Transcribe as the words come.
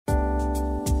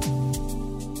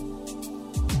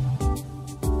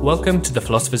Welcome to The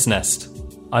Philosopher's Nest.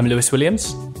 I'm Lewis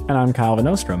Williams. And I'm Kyle Van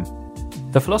Ostrom.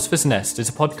 The Philosopher's Nest is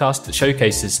a podcast that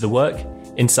showcases the work,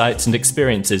 insights, and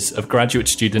experiences of graduate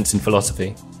students in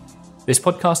philosophy. This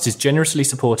podcast is generously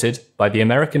supported by the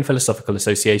American Philosophical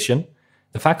Association,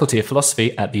 the Faculty of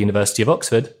Philosophy at the University of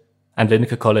Oxford, and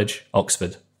Lincoln College,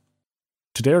 Oxford.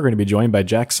 Today we're going to be joined by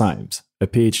Jack Symes, a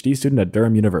PhD student at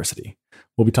Durham University.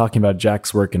 We'll be talking about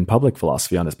Jack's work in public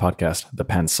philosophy on his podcast, the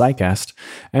Panpsycast,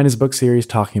 and his book series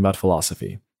talking about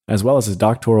philosophy, as well as his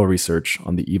doctoral research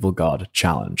on the Evil God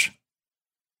Challenge.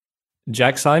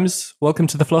 Jack Symes, welcome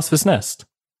to The Philosopher's Nest.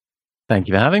 Thank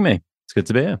you for having me. It's good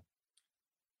to be here.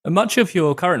 Much of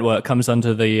your current work comes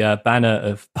under the banner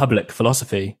of public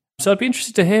philosophy. So I'd be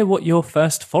interested to hear what your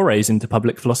first forays into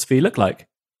public philosophy look like.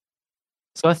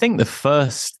 So I think the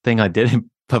first thing I did in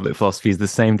public philosophy is the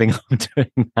same thing I'm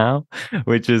doing now,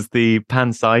 which is the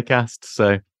Panpsycast.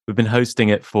 So we've been hosting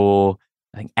it for,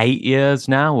 I think, 8 years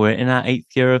now. We're in our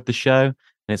 8th year of the show. And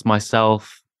it's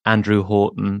myself, Andrew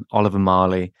Horton, Oliver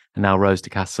Marley, and now Rose de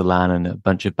Castellan, and a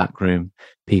bunch of backroom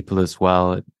people as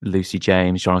well. Lucy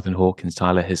James, Jonathan Hawkins,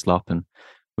 Tyler Hislop. And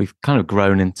we've kind of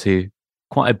grown into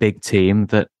quite a big team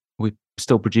that we're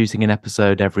still producing an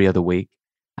episode every other week.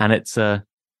 And it's a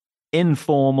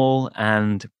informal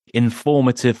and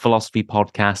informative philosophy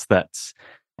podcast that's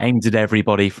aimed at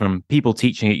everybody from people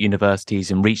teaching at universities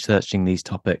and researching these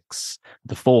topics,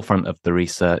 the forefront of the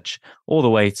research, all the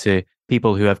way to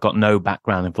people who have got no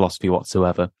background in philosophy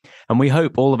whatsoever. And we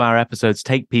hope all of our episodes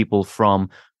take people from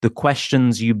the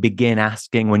questions you begin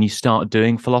asking when you start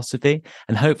doing philosophy,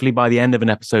 and hopefully by the end of an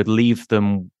episode, leave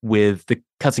them with the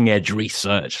cutting edge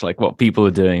research, like what people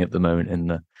are doing at the moment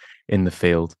in the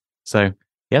field. So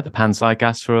yeah, the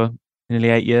Panpsycast for nearly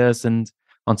 8 years. And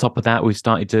on top of that, we've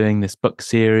started doing this book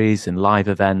series and live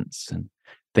events and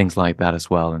things like that as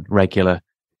well, and regular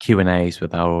Q&As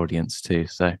with our audience too.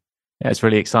 So yeah, it's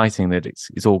really exciting that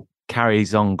it's all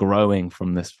carries on growing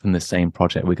from the same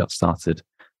project we got started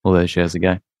all those years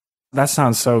ago. That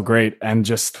sounds so great. And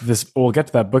just this, we'll get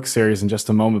to that book series in just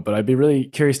a moment, but I'd be really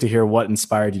curious to hear what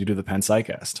inspired you to do the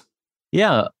Panpsycast.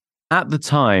 Yeah. At the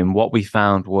time, what we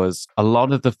found was a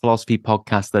lot of the philosophy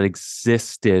podcasts that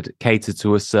existed catered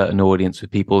to a certain audience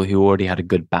with people who already had a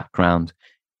good background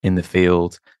in the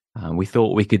field. We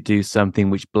thought we could do something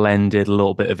which blended a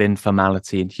little bit of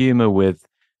informality and humor with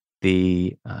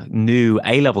the new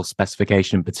A-level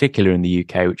specification, in particular in the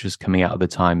UK, which was coming out at the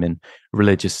time in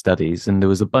religious studies. And there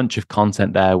was a bunch of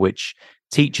content there which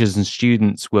teachers and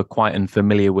students were quite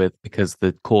unfamiliar with because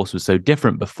the course was so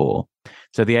different before.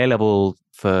 So the A-level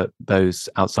for those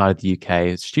outside of the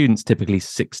UK, students typically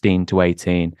 16 to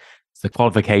 18. It's the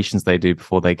qualifications they do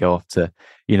before they go off to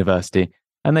university.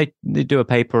 And they do a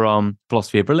paper on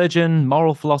philosophy of religion,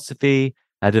 moral philosophy,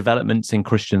 developments in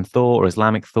Christian thought or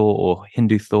Islamic thought or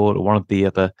Hindu thought or one of the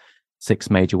other 6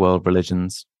 major world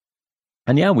religions.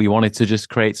 And yeah, we wanted to just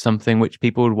create something which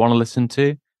people would want to listen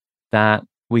to, that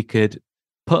we could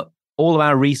put all of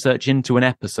our research into an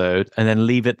episode and then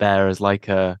leave it there as like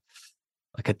a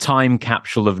time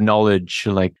capsule of knowledge.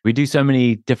 Like, we do so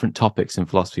many different topics in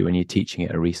philosophy when you're teaching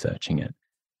it or researching it.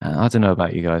 I don't know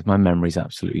about you guys, my memory's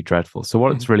absolutely dreadful. So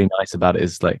what's really nice about it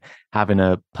is like having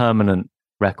a permanent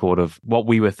record of what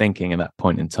we were thinking at that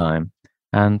point in time.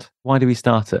 And why do we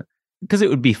start it? Because it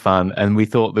would be fun, and we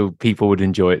thought that people would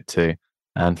enjoy it too.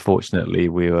 And fortunately,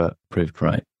 we were proved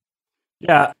right.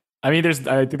 Yeah. I mean, I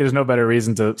think there's no better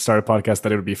reason to start a podcast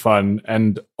that it would be fun.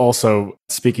 And also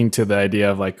speaking to the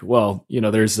idea of like, well, you know,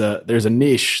 there's a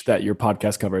niche that your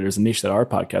podcast covered. There's a niche that our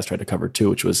podcast tried to cover too,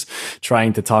 which was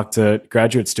trying to talk to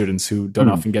graduate students who don't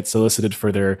often get solicited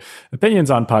for their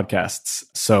opinions on podcasts.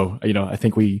 So, you know, I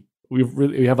think we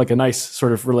have like a nice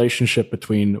sort of relationship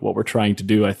between what we're trying to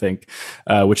do, I think,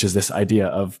 which is this idea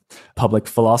of public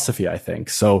philosophy, I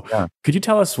think. So yeah. Could you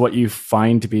tell us what you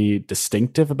find to be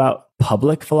distinctive about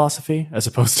public philosophy as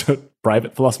opposed to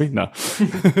private philosophy? No.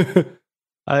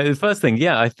 The first thing,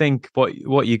 yeah, I think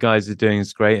what you guys are doing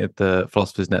is great at the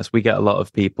Philosopher's Nest. We get a lot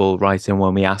of people write in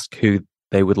when we ask who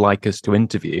they would like us to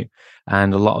interview.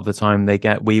 And a lot of the time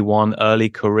we want early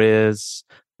careers,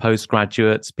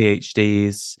 postgraduates,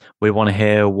 PhDs. We want to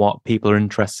hear what people are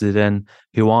interested in,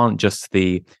 who aren't just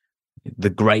the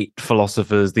great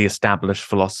philosophers, the established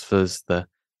philosophers, the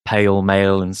pale,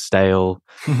 male, and stale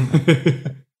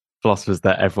philosophers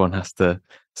that everyone has to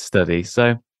study.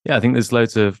 So yeah, I think there's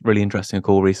loads of really interesting and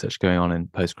cool research going on in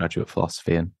postgraduate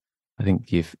philosophy, and I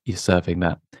think you're serving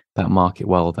that market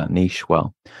well, that niche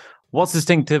well. What's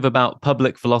distinctive about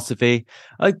public philosophy?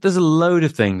 There's a load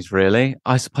of things, really.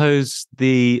 I suppose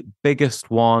the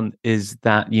biggest one is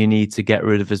that you need to get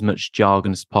rid of as much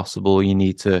jargon as possible. You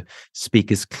need to speak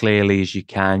as clearly as you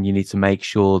can. You need to make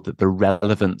sure that the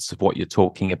relevance of what you're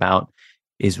talking about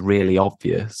is really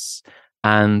obvious.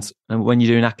 And when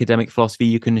you're doing academic philosophy,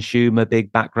 you can assume a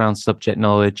big background subject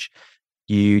knowledge.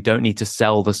 You don't need to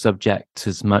sell the subject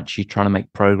as much. You're trying to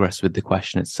make progress with the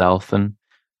question itself. And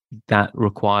that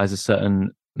requires a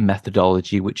certain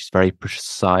methodology, which is very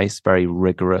precise, very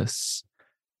rigorous,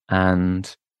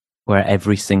 and where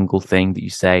every single thing that you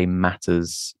say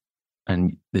matters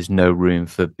and there's no room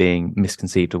for being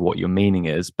misconceived of what your meaning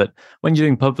is. But when you're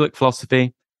doing public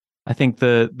philosophy, I think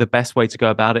the best way to go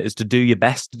about it is to do your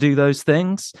best to do those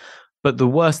things. But the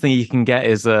worst thing you can get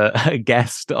is a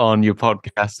guest on your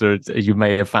podcast, or as you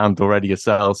may have found already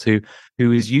yourselves, who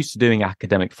is used to doing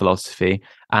academic philosophy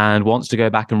and wants to go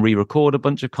back and re-record a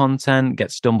bunch of content,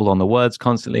 gets stumbled on the words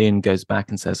constantly, and goes back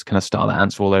and says, "Can I start that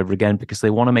answer all over again?" Because they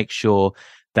want to make sure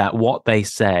that what they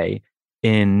say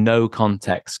in no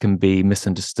context can be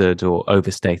misunderstood or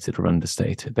overstated or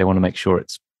understated. They want to make sure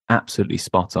it's absolutely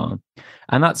spot on.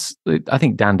 And that's, I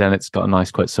think Dan Dennett's got a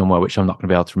nice quote somewhere, which I'm not going to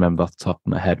be able to remember off the top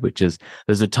of my head, which is,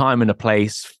 there's a time and a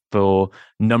place for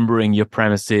numbering your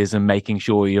premises and making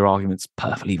sure your argument's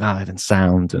perfectly valid and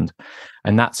sound.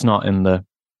 And that's not in the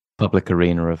public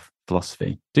arena of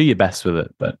philosophy. Do your best with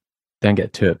it, but don't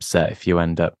get too upset if you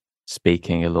end up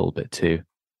speaking a little bit too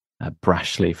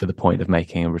brashly for the point of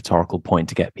making a rhetorical point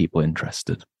to get people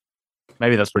interested.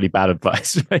 Maybe that's really bad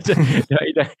advice.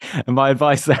 And my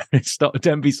advice there is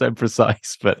don't be so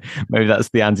precise, but maybe that's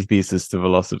the antithesis to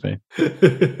philosophy.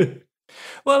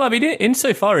 Well, I mean,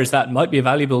 insofar as that might be a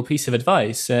valuable piece of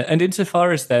advice, and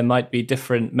insofar as there might be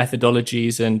different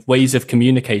methodologies and ways of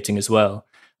communicating as well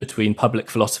between public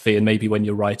philosophy and maybe when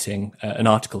you're writing an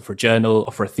article for a journal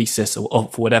or for a thesis or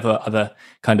for whatever other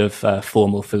kind of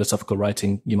formal philosophical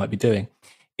writing you might be doing.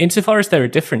 Insofar as there are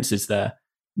differences there,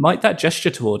 might that gesture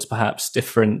towards perhaps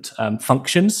different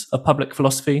functions of public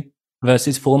philosophy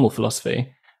versus formal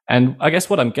philosophy? And I guess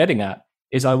what I'm getting at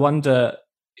is, I wonder,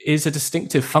 is a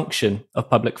distinctive function of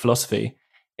public philosophy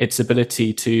its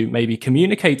ability to maybe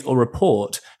communicate or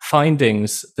report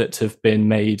findings that have been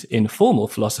made in formal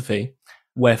philosophy,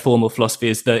 where formal philosophy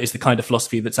is the kind of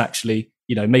philosophy that's actually,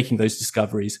 making those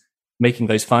discoveries, making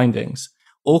those findings?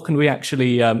 Or can we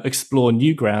actually explore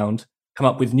new ground, come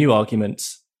up with new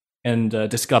arguments, and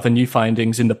discover new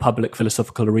findings in the public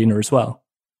philosophical arena as well?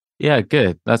 Yeah,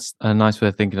 good. That's a nice way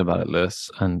of thinking about it, Lewis.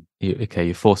 And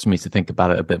you forced me to think about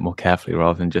it a bit more carefully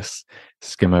rather than just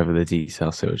skim over the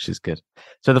details, which is good.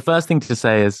 So the first thing to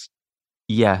say is,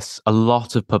 yes, a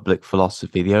lot of public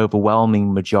philosophy, the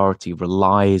overwhelming majority,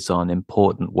 relies on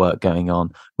important work going on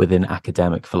within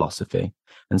academic philosophy.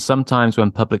 And sometimes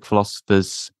when public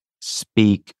philosophers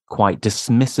speak quite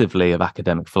dismissively of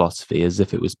academic philosophy, as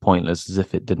if it was pointless, as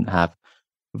if it didn't have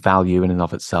value in and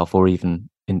of itself, or even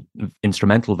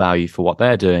instrumental value for what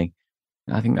they're doing,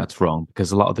 I think that's wrong,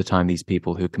 because a lot of the time these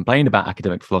people who complain about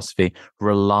academic philosophy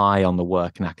rely on the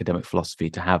work in academic philosophy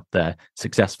to have their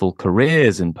successful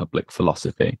careers in public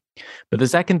philosophy. But the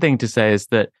second thing to say is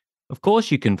that, of course,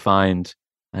 you can find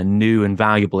new and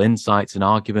valuable insights and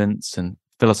arguments and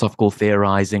philosophical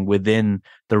theorizing within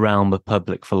the realm of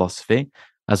public philosophy.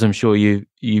 As I'm sure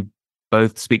you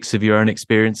both speaks of your own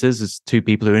experiences as two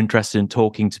people who are interested in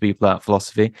talking to people about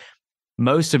philosophy.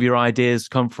 Most of your ideas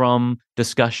come from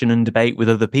discussion and debate with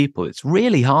other people. It's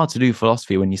really hard to do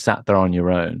philosophy when you sat there on your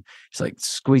own. It's like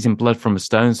squeezing blood from a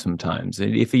stone sometimes.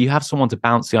 If you have someone to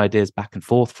bounce the ideas back and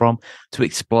forth from, to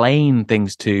explain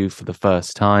things to for the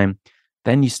first time,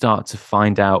 then you start to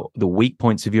find out the weak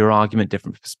points of your argument,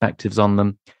 different perspectives on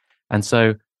them. And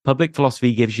so public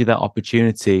philosophy gives you that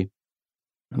opportunity,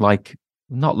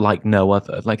 not like no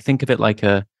other. Think of like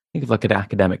an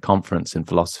academic conference in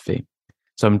philosophy.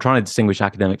 So I'm trying to distinguish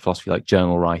academic philosophy like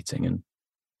journal writing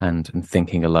and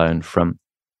thinking alone from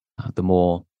the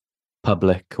more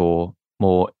public or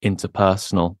more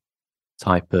interpersonal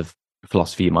type of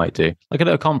philosophy you might do. Like at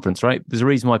a conference, right? There's a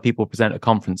reason why people present at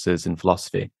conferences in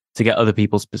philosophy, to get other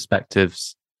people's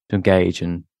perspectives, to engage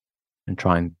and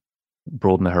try and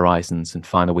broaden the horizons and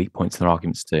find the weak points in their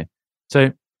arguments too.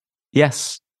 So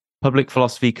yes, public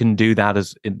philosophy can do that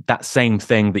as that same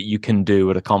thing that you can do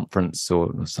at a conference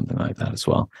or something like that as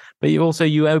well. But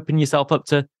you open yourself up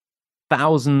to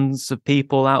thousands of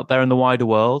people out there in the wider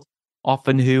world,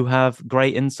 often who have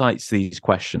great insights to these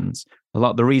questions. A lot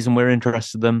of the reason we're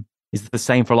interested in them is the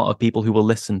same for a lot of people who will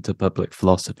listen to public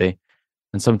philosophy.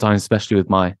 And sometimes, especially with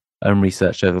my own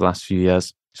research over the last few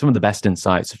years, some of the best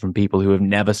insights are from people who have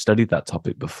never studied that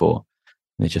topic before.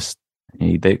 They just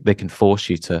They can force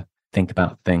you to think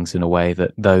about things in a way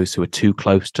that those who are too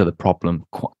close to the problem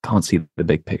can't see the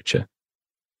big picture.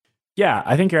 Yeah,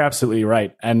 I think you're absolutely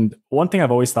right. And one thing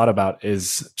I've always thought about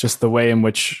is just the way in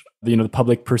which the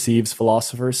public perceives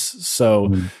philosophers.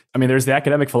 So, I mean, there's the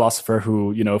academic philosopher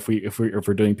who, if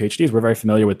we're doing PhDs, we're very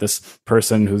familiar with this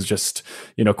person who's just,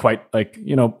 quite like,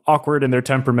 awkward in their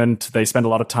temperament. They spend a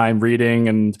lot of time reading,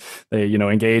 and they,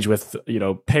 engage with,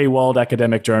 paywalled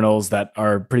academic journals that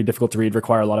are pretty difficult to read,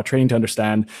 require a lot of training to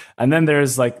understand. And then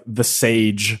there's like the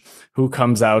sage who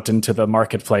comes out into the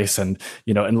marketplace and,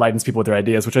 enlightens people with their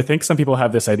ideas, which I think some people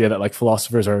have this idea that like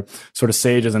philosophers are sort of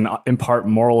sages and impart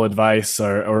moral advice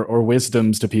or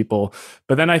wisdoms to people.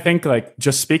 But then I think, like,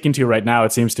 just speaking to you right now,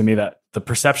 it seems to me that the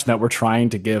perception that we're trying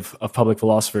to give of public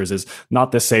philosophers is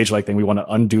not this sage-like thing. We want to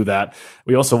undo that.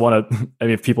 We also want to, I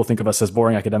mean, if people think of us as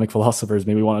boring academic philosophers,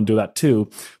 maybe we want to do that too.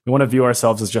 We want to view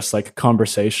ourselves as just like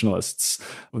conversationalists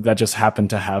that just happen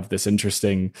to have this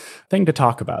interesting thing to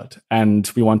talk about. And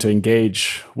we want to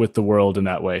engage with the world in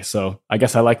that way. So I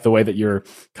guess I like the way that you're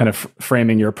kind of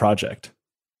framing your project.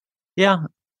 Yeah.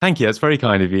 Thank you. That's very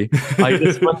kind of you. I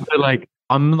just wonder, like,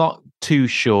 I'm not too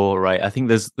sure, right? I think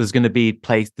there's going to be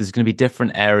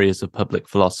different areas of public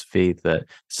philosophy that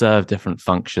serve different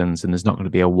functions, and there's not going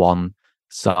to be a one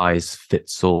size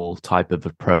fits all type of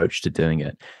approach to doing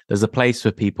it. There's a place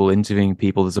for people interviewing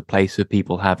people. There's a place for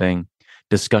people having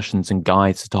discussions and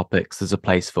guides to topics. There's a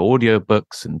place for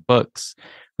audiobooks and books.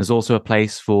 There's also a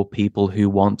place for people who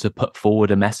want to put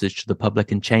forward a message to the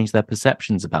public and change their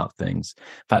perceptions about things. In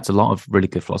fact, a lot of really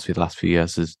good philosophy the last few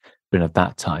years has been of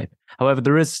that type. However,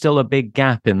 there is still a big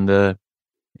gap in the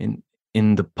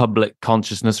public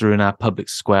consciousness or in our public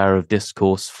square of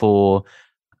discourse for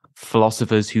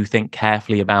philosophers who think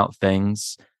carefully about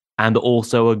things and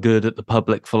also are good at the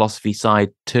public philosophy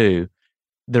side too.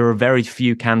 There are very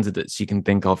few candidates you can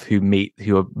think of who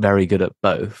are very good at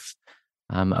both.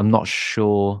 I'm not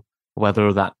sure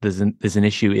whether that there's an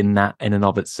issue in that in and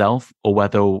of itself, or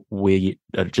whether we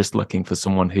are just looking for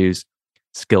someone whose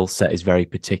skill set is very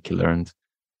particular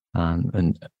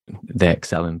and they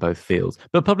excel in both fields.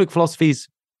 But public philosophies,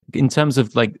 in terms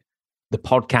of like the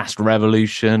podcast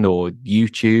revolution or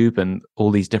YouTube and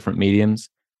all these different mediums,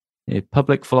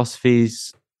 public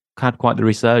philosophy's had quite the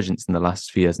resurgence in the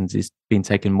last few years, and it's been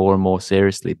taken more and more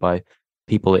seriously by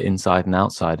people inside and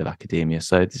outside of academia.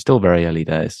 So it's still very early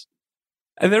days.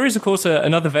 And there is, of course,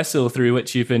 another vessel through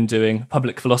which you've been doing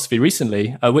public philosophy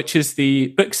recently, which is the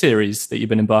book series that you've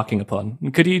been embarking upon.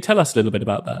 Could you tell us a little bit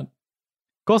about that?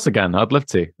 Of course, again, I'd love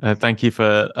to. Thank you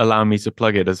for allowing me to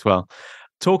plug it as well.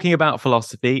 Talking About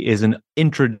Philosophy is an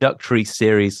introductory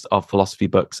series of philosophy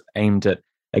books aimed at,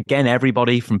 again,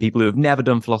 everybody from people who have never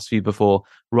done philosophy before,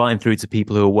 right through to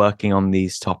people who are working on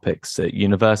these topics at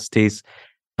universities.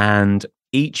 And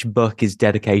each book is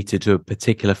dedicated to a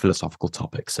particular philosophical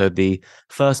topic. So the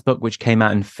first book, which came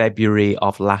out in February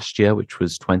of last year, which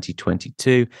was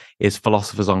 2022, is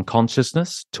Philosophers on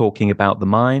Consciousness, Talking About the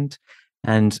Mind.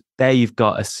 And there you've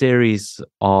got a series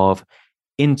of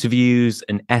interviews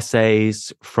and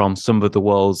essays from some of the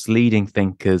world's leading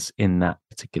thinkers in that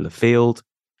particular field.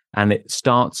 And it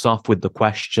starts off with the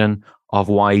question of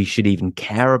why you should even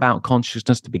care about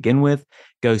consciousness to begin with,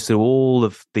 goes through all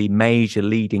of the major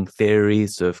leading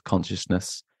theories of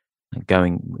consciousness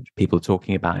which people are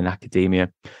talking about in academia.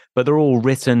 But they're all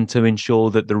written to ensure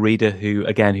that the reader who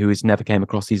has never came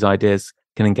across these ideas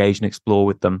can engage and explore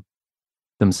with them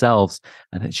themselves.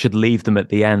 And it should leave them at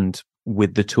the end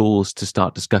with the tools to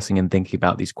start discussing and thinking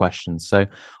about these questions. So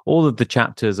all of the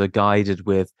chapters are guided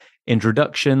with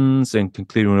introductions and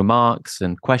concluding remarks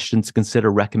and questions to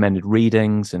consider, recommended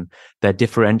readings, and they're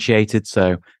differentiated.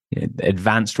 So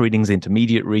advanced readings,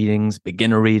 intermediate readings,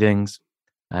 beginner readings,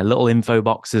 little info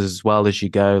boxes as well as you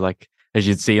go, like as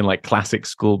you'd see in like classic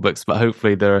school books, but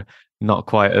hopefully they're not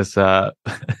quite as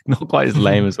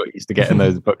lame as what you used to get in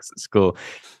those books at school.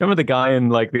 Remember the guy in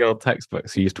like the old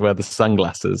textbooks who used to wear the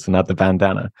sunglasses and had the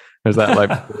bandana? Was that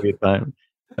like before your time?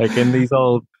 Like in these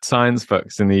old science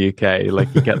books in the UK,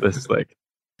 like you get this like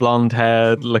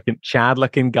blonde-haired looking Chad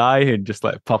looking guy who'd just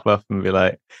like pop up and be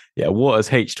like, "Yeah, water's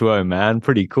H2O, man,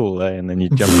 pretty cool," eh? And then you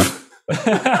jump up.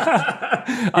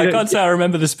 I can't say I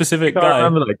remember the specific guy. I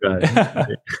remember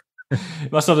that guy.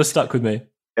 Must not have stuck with me.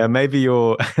 Yeah, maybe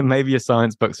your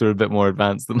science books are a bit more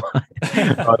advanced than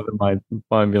mine, rather than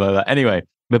mine be like that. Anyway,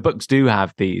 the books do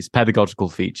have these pedagogical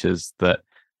features that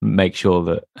make sure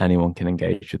that anyone can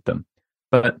engage with them.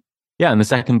 But yeah, and the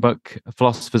second book,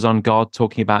 Philosophers on God,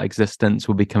 Talking About Existence,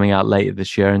 will be coming out later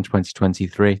this year in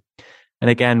 2023. And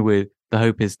again, the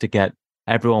hope is to get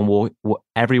everyone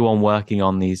working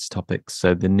on these topics.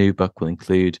 So the new book will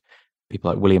include people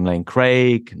like William Lane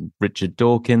Craig, and Richard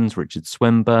Dawkins, Richard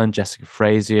Swinburne, Jessica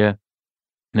Frazier,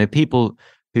 people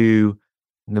who,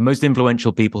 the most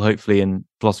influential people, hopefully, in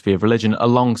philosophy of religion,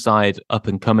 alongside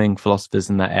up-and-coming philosophers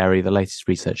in that area, the latest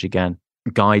research, again,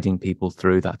 guiding people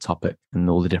through that topic and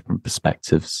all the different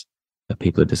perspectives that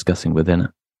people are discussing within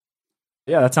it.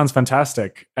 Yeah, that sounds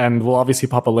fantastic. And we'll obviously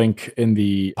pop a link in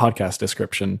the podcast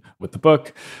description with the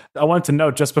book. I wanted to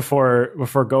note just before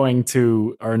going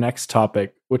to our next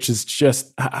topic, which is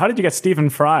just, how did you get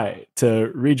Stephen Fry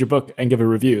to read your book and give a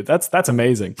review? That's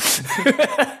amazing.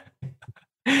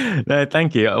 No,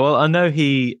 thank you. Well, I know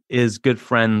he is good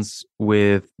friends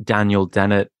with Daniel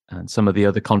Dennett and some of the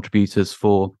other contributors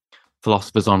for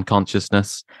Philosophers on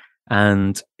Consciousness.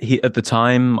 And he, at the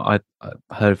time, I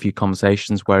heard a few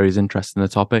conversations where he was interested in the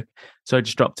topic. So I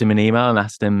just dropped him an email and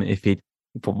asked him if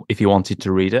he wanted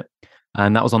to read it.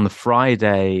 And that was on the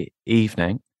Friday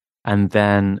evening. And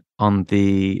then on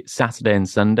the Saturday and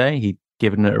Sunday, he'd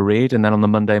given it a read. And then on the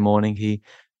Monday morning, he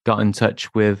got in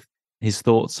touch with his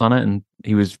thoughts on it. And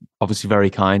he was obviously very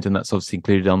kind. And that's obviously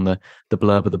included on the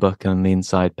blurb of the book and the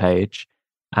inside page.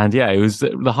 And yeah, it was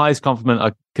the highest compliment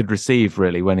I could receive,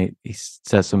 really, when he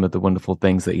says some of the wonderful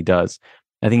things that he does.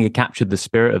 I think it captured the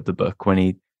spirit of the book when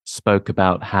he spoke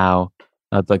about how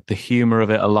like the humor of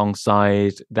it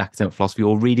alongside the academic philosophy,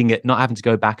 or reading it, not having to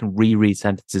go back and reread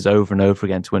sentences over and over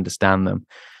again to understand them.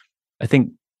 I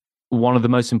think one of the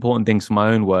most important things for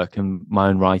my own work and my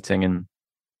own writing and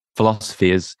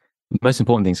philosophy is, the most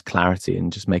important thing is clarity,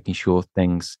 and just making sure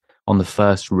things on the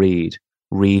first read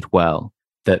well,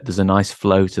 that there's a nice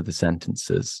flow to the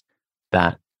sentences,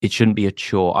 that it shouldn't be a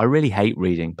chore. I really hate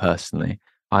reading personally.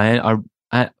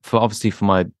 For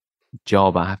my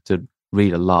job, I have to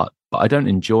read a lot, but I don't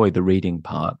enjoy the reading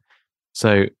part.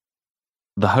 So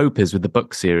the hope is, with the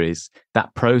book series,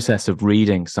 that process of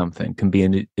reading something can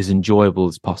be as enjoyable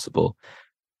as possible.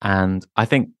 And I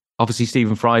think obviously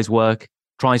Stephen Fry's work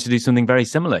tries to do something very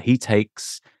similar. He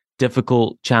takes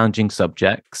difficult, challenging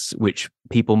subjects, which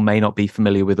people may not be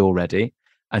familiar with already,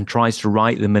 and tries to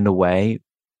write them in a way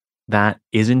that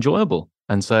is enjoyable.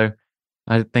 And so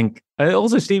I think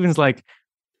also Stephen's like,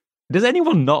 does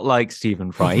anyone not like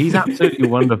Stephen Fry? He's absolutely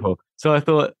wonderful. So I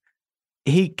thought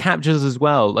he captures as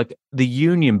well, like, the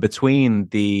union between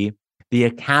the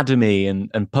academy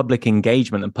and public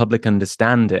engagement and public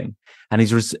understanding. And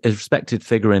he's a respected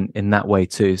figure in that way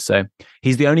too. So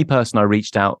he's the only person I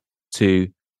reached out to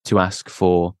ask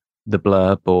for the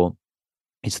blurb or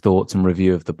his thoughts and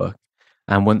review of the book.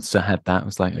 And once I had that, I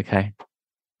was like, okay,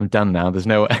 I'm done now. There's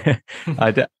no,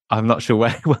 I'm not sure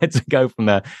where to go from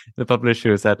there. The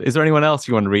publisher said, is there anyone else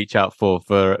you want to reach out for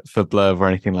blurb or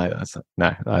anything like that? So,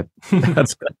 no,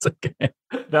 that's okay.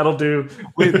 That'll do.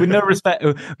 with no respect,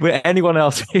 with anyone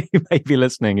else who may be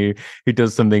listening who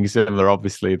does something similar,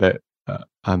 obviously, that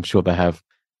I'm sure they have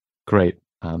great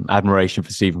admiration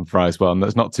for Stephen Fry as well. And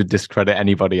that's not to discredit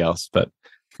anybody else, but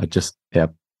it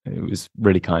was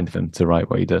really kind of him to write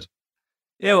what he did.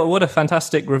 Yeah, well, what a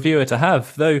fantastic reviewer to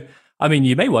have. Though, I mean,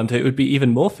 you may wonder, it would be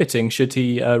even more fitting should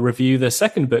he review the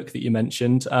second book that you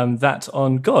mentioned, that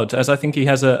on God, as I think he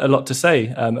has a lot to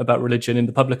say about religion in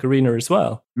the public arena as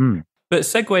well. Mm. But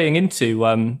segueing into,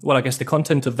 I guess the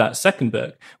content of that second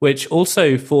book, which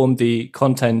also formed the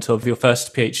content of your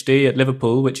first PhD at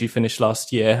Liverpool, which you finished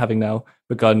last year, having now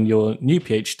begun your new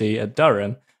PhD at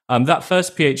Durham. That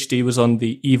first PhD was on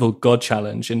the evil God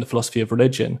challenge in the philosophy of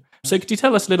religion. So could you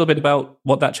tell us a little bit about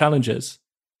what that challenge is?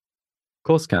 Of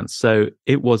course, can. So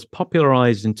it was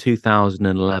popularized in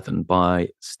 2011 by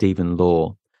Stephen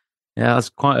Law. Yeah, that's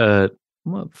quite a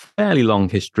fairly long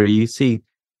history. You see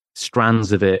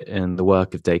strands of it in the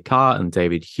work of Descartes and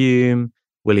David Hume,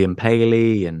 William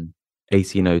Paley in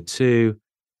 1802,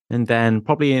 and then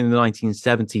probably in the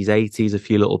 1970s, 80s, a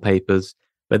few little papers.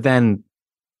 But then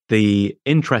the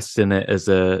interest in it as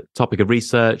a topic of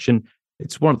research, and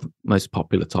it's one of the most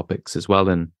popular topics as well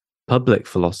in public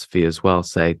philosophy as well,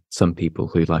 say some people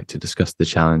who like to discuss the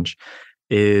challenge,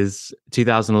 is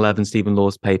 2011 Stephen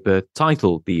Law's paper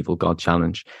titled The Evil God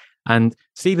Challenge. And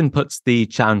Stephen puts the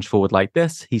challenge forward like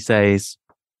this. He says,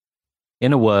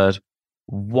 in a word,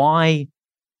 why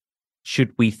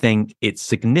should we think it's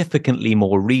significantly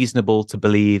more reasonable to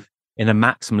believe in a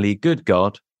maximally good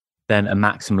God than a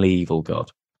maximally evil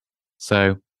God?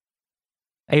 So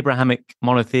Abrahamic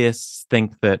monotheists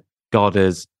think that God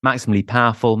is maximally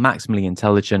powerful, maximally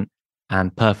intelligent,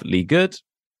 and perfectly good.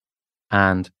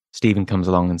 And Stephen comes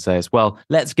along and says, well,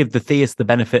 let's give the theist the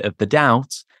benefit of the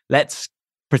doubt. Let's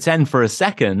pretend for a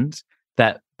second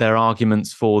that their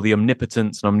arguments for the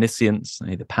omnipotence and omniscience,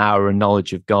 the power and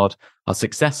knowledge of God, are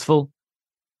successful.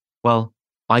 Well,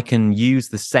 I can use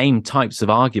the same types of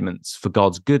arguments for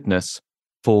God's goodness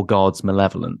for God's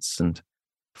malevolence. And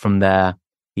from there,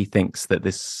 he thinks that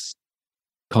this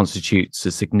constitutes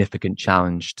a significant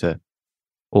challenge to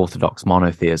orthodox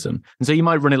monotheism. And so you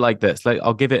might run it like this. Like,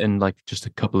 I'll give it in like just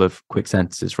a couple of quick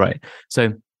sentences, right?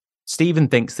 So Stephen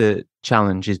thinks the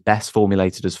challenge is best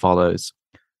formulated as follows.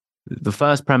 The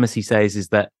first premise he says is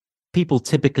that people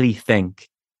typically think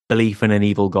belief in an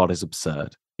evil God is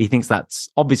absurd. He thinks that's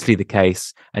obviously the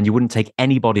case, and you wouldn't take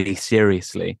anybody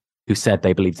seriously who said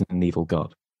they believed in an evil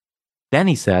God. Then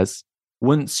he says,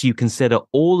 once you consider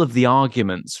all of the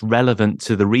arguments relevant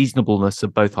to the reasonableness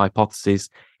of both hypotheses,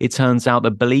 it turns out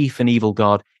that belief in evil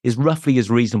God is roughly as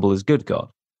reasonable as good God.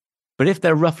 But if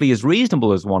they're roughly as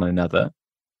reasonable as one another,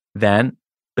 then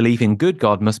belief in good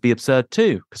God must be absurd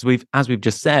too, because as we've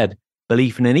just said,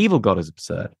 belief in an evil God is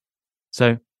absurd.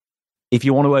 So if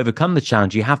you want to overcome the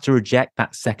challenge, you have to reject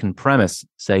that second premise,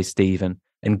 says Stephen,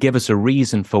 and give us a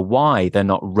reason for why they're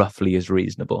not roughly as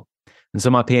reasonable. And so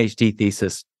my PhD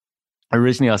thesis,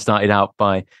 originally I started out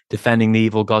by defending the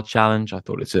evil God challenge. I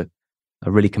thought it's a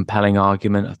really compelling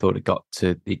argument. I thought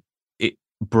it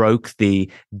broke the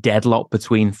deadlock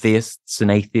between theists and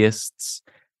atheists,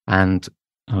 and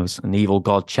I was an evil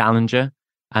God challenger.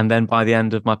 And then by the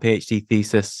end of my PhD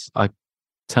thesis, I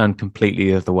turned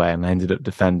completely the other way and I ended up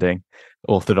defending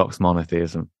orthodox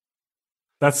monotheism.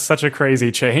 That's such a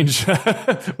crazy change,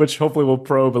 which hopefully we'll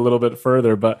probe a little bit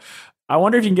further. But I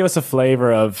wonder if you can give us a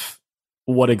flavor of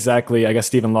what exactly, I guess,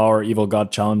 Stephen Law or evil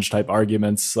God challenge type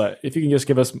arguments. If you can just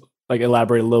give us,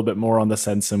 elaborate a little bit more on the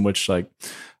sense in which,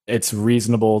 it's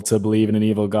reasonable to believe in an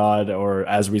evil God, or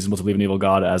as reasonable to believe in an evil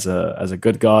God as a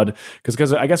good God.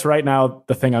 Because I guess right now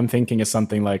the thing I'm thinking is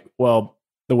something like, well,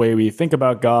 the way we think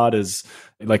about God is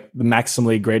like the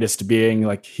maximally greatest being,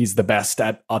 like he's the best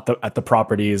at the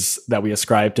properties that we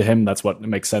ascribe to him. That's what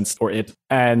makes sense for it.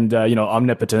 And,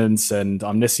 omnipotence and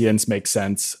omniscience makes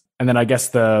sense. And then I guess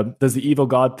does the evil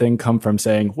God thing come from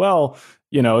saying, well,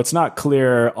 it's not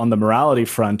clear on the morality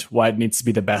front why it needs to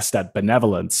be the best at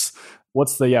benevolence.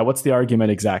 What's the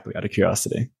argument exactly, out of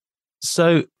curiosity?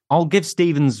 So I'll give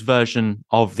Stephen's version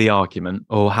of the argument,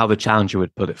 or how the challenger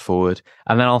would put it forward,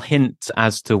 and then I'll hint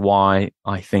as to why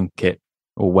I think it,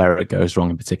 or where it goes wrong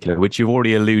in particular, which you've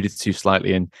already alluded to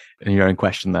slightly in your own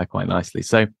question there quite nicely.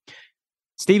 So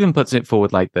Stephen puts it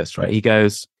forward like this, right? He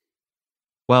goes,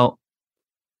 well,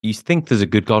 you think there's a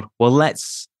good God. Well,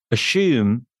 let's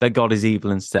assume that God is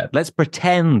evil instead. Let's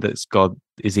pretend that God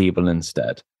is evil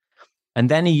instead. And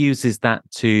then he uses that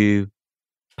to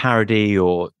parody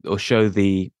or show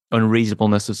the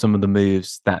unreasonableness of some of the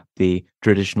moves that the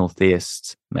traditional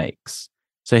theist makes.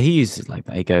 So he uses it like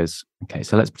that. He goes, okay,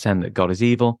 so let's pretend that God is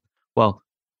evil. Well,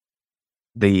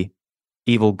 the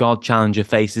evil God challenger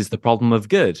faces the problem of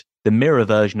good, the mirror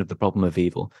version of the problem of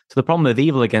evil. So the problem of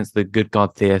evil against the good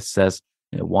God theist says,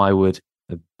 why would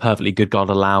a perfectly good God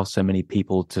allow so many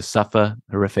people to suffer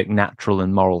horrific natural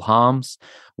and moral harms?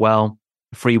 Well,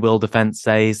 free will defense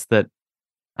says that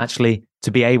actually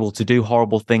to be able to do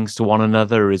horrible things to one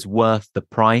another is worth the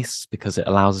price, because it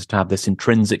allows us to have this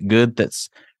intrinsic good that's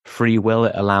free will.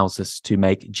 It allows us to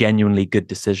make genuinely good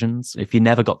decisions. If you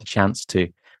never got the chance to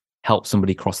help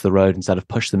somebody cross the road instead of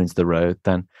push them into the road,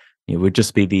 then it would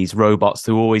just be these robots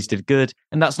who always did good.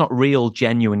 And that's not real,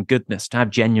 genuine goodness. To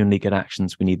have genuinely good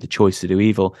actions, we need the choice to do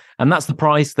evil. And that's the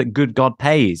price that good God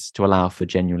pays to allow for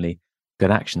genuinely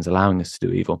good actions, allowing us to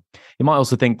do evil. You might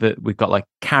also think that we've got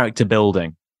character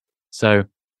building. So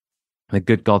the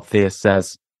good God theist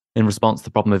says, in response to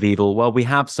the problem of evil, well, we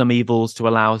have some evils to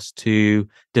allow us to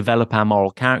develop our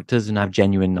moral characters and have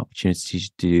genuine opportunities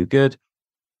to do good.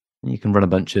 And you can run a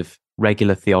bunch of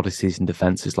regular theodicies and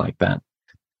defenses like that.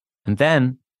 And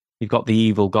then you've got the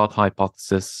evil God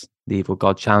hypothesis. The evil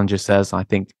God challenger says, I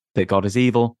think that God is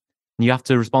evil. And you have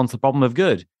to respond to the problem of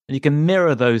good. And you can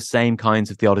mirror those same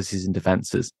kinds of theodicies and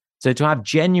defenses. So to have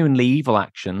genuinely evil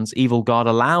actions, evil God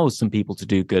allows some people to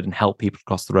do good and help people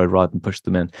cross the road rather than push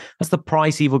them in. That's the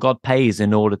price evil God pays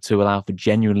in order to allow for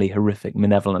genuinely horrific,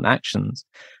 malevolent actions.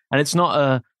 And it's not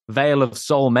a veil of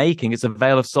soul making, it's a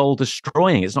veil of soul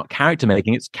destroying. It's not character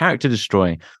making, it's character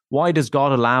destroying. Why does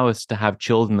God allow us to have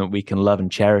children that we can love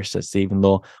and cherish, says Stephen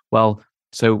Law? Well,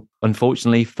 so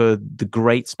unfortunately for the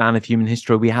great span of human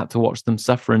history, we had to watch them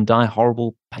suffer and die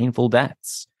horrible, painful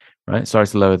deaths. Right? Sorry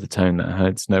to lower the tone there.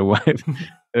 It's no way.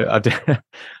 So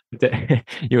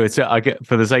I get,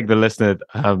 for the sake of the listener,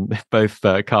 both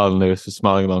Carl and Lewis were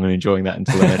smiling along and enjoying that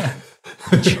until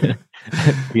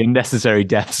the unnecessary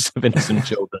deaths of innocent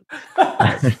children.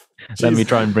 Let me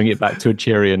try and bring it back to a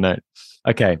cheerier note.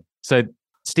 Okay, so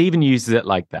Stephen uses it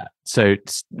like that. So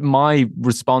my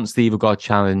response to the evil God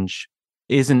challenge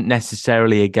isn't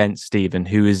necessarily against Stephen,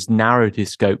 who has narrowed his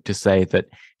scope to say that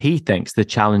he thinks the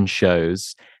challenge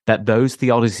shows that those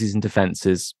theodicies and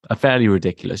defenses are fairly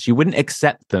ridiculous. You wouldn't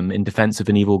accept them in defense of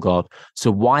an evil God,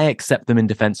 so why accept them in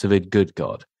defense of a good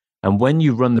God? And when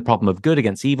you run the problem of good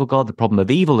against evil God, the problem of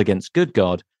evil against good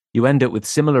God, you end up with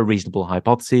similar reasonable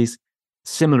hypotheses,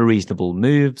 similar reasonable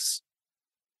moves.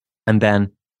 And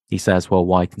then he says, well,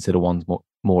 why consider one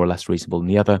more or less reasonable than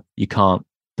the other? You can't.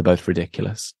 They're both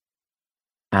ridiculous.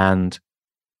 And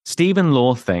Stephen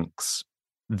Law thinks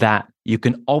that you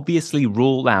can obviously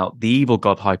rule out the evil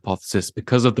God hypothesis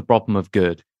because of the problem of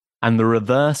good, and the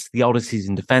reverse theodicies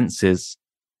and defenses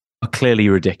are clearly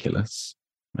ridiculous.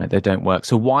 Right? They don't work.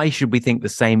 So why should we think the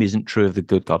same isn't true of the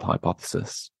good God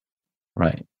hypothesis?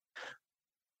 Right.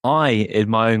 I, in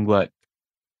my own work,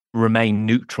 remain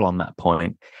neutral on that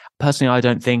point. Personally, I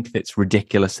don't think it's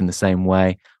ridiculous in the same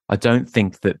way. I don't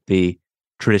think that the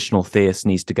traditional theist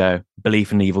needs to go,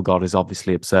 belief in an evil God is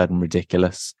obviously absurd and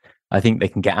ridiculous. I think they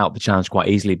can get out the challenge quite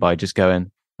easily by just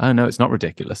going, oh no, it's not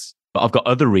ridiculous. But I've got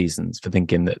other reasons for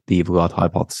thinking that the evil God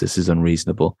hypothesis is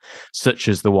unreasonable, such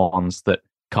as the ones that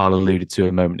Carl alluded to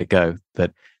a moment ago,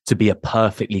 that to be a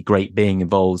perfectly great being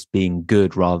involves being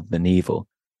good rather than evil,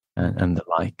 and the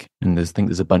like. And I think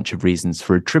there's a bunch of reasons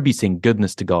for attributing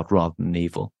goodness to God rather than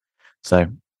evil. So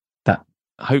that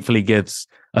hopefully gives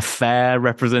a fair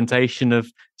representation of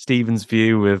Stephen's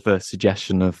view with a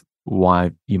suggestion of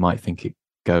why you might think it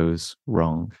goes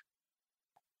wrong.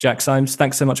 Jack Symes,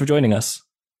 thanks so much for joining us.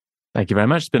 Thank you very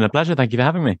much. It's been a pleasure. Thank you for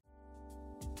having me.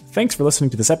 Thanks for listening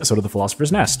to this episode of The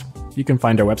Philosopher's Nest. You can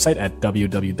find our website at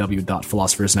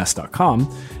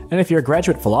www.philosophersnest.com. And if you're a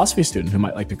graduate philosophy student who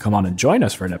might like to come on and join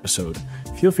us for an episode,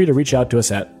 feel free to reach out to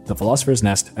us at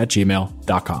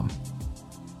thephilosophers.nest@gmail.com.